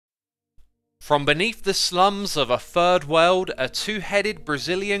From beneath the slums of a third world, a two-headed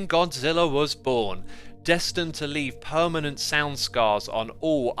Brazilian Godzilla was born, destined to leave permanent sound scars on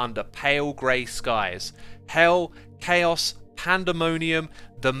all under pale grey skies. Hell, chaos, pandemonium,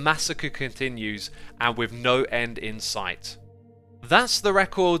 the massacre continues, and with no end in sight. That's the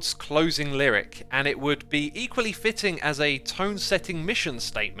record's closing lyric, and it would be equally fitting as a tone-setting mission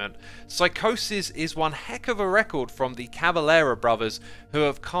statement. Psychosis is one heck of a record from the Cavalera brothers, who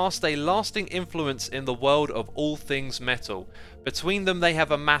have cast a lasting influence in the world of all things metal. Between them they have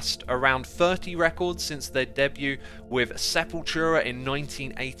amassed around 30 records since their debut with Sepultura in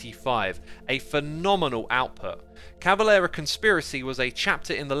 1985, a phenomenal output. Cavalera Conspiracy was a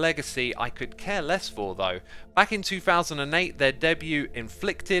chapter in the legacy I could care less for though. Back in 2008 their debut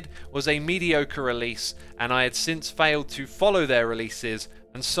Inflicted was a mediocre release, and I had since failed to follow their releases,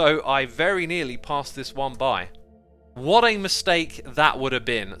 and so I very nearly passed this one by. What a mistake that would have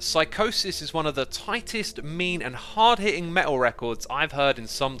been. Psychosis is one of the tightest, mean and hard-hitting metal records I've heard in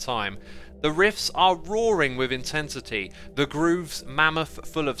some time. The riffs are roaring with intensity, the grooves mammoth,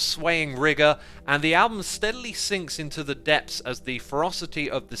 full of swaying rigour, and the album steadily sinks into the depths as the ferocity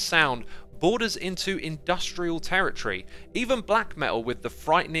of the sound borders into industrial territory, even black metal with the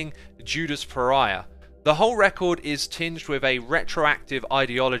frightening Judas Pariah. The whole record is tinged with a retroactive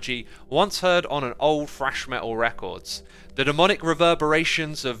ideology once heard on an old thrash metal records. The demonic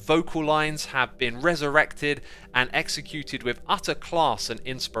reverberations of vocal lines have been resurrected and executed with utter class and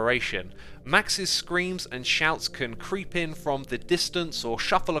inspiration. Max's screams and shouts can creep in from the distance or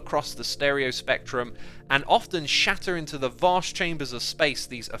shuffle across the stereo spectrum, and often shatter into the vast chambers of space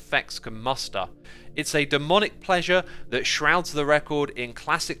these effects can muster. It's a demonic pleasure that shrouds the record in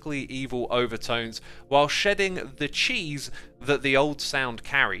classically evil overtones, while shedding the cheese that the old sound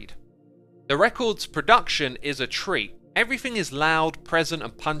carried. The record's production is a treat. Everything is loud, present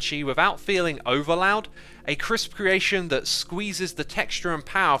and punchy without feeling overloud, a crisp creation that squeezes the texture and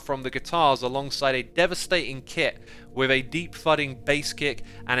power from the guitars alongside a devastating kit with a deep thudding bass kick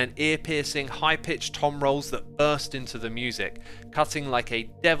and an ear-piercing high-pitched tom rolls that burst into the music, cutting like a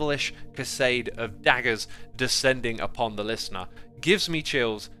devilish cascade of daggers descending upon the listener. Gives me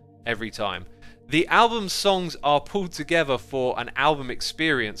chills every time. The album's songs are pulled together for an album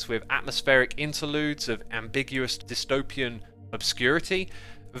experience with atmospheric interludes of ambiguous dystopian obscurity.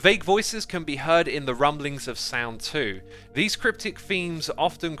 Vague voices can be heard in the rumblings of sound too. These cryptic themes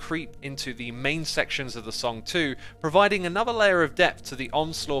often creep into the main sections of the song too, providing another layer of depth to the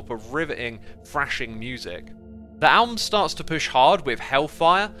onslaught of riveting, thrashing music. The album starts to push hard with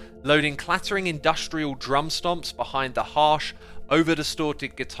Hellfire, loading clattering industrial drum stomps behind the harsh,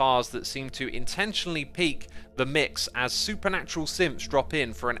 over-distorted guitars that seem to intentionally peak the mix as supernatural synths drop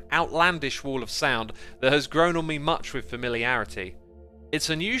in for an outlandish wall of sound that has grown on me much with familiarity. Its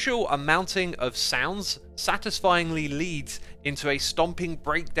unusual amounting of sounds satisfyingly leads into a stomping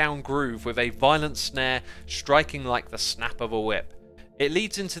breakdown groove with a violent snare striking like the snap of a whip. It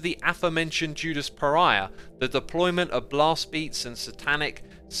leads into the aforementioned Judas Pariah, the deployment of blast beats and satanic,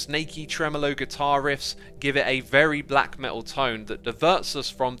 snaky tremolo guitar riffs give it a very black metal tone that diverts us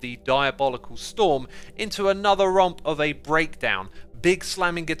from the diabolical storm into another romp of a breakdown. Big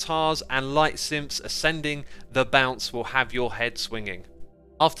slamming guitars and light synths ascending the bounce will have your head swinging.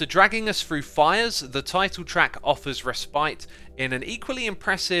 After dragging us through fires, the title track offers respite in an equally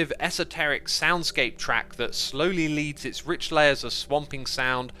impressive esoteric soundscape track that slowly leads its rich layers of swamping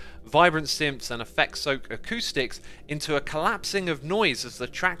sound, vibrant synths and effect-soaked acoustics into a collapsing of noise as the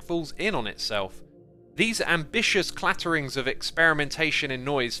track falls in on itself. These ambitious clatterings of experimentation in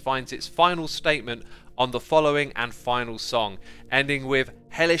noise finds its final statement on the following and final song, ending with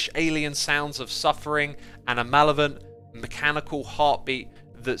hellish alien sounds of suffering and a malevolent, mechanical heartbeat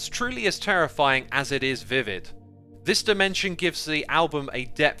that's truly as terrifying as it is vivid. This dimension gives the album a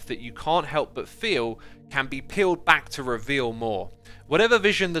depth that you can't help but feel can be peeled back to reveal more. Whatever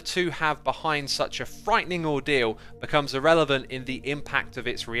vision the two have behind such a frightening ordeal becomes irrelevant in the impact of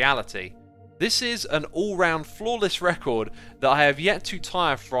its reality. This is an all-round flawless record that I have yet to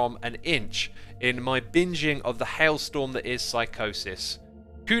tire from an inch in my binging of the hailstorm that is Psychosis.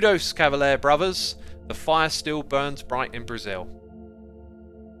 Kudos, Cavalera brothers, the fire still burns bright in Brazil.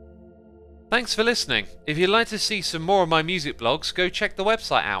 Thanks for listening. If you'd like to see some more of my music blogs, go check the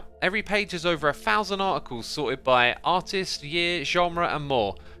website out. Every page has over 1,000 articles sorted by artist, year, genre and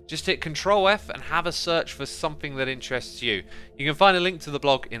more. Just hit Ctrl F and have a search for something that interests you. You can find a link to the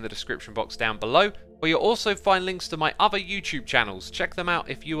blog in the description box down below, where you'll also find links to my other YouTube channels. Check them out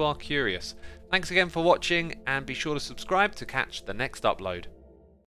if you are curious. Thanks again for watching, and be sure to subscribe to catch the next upload.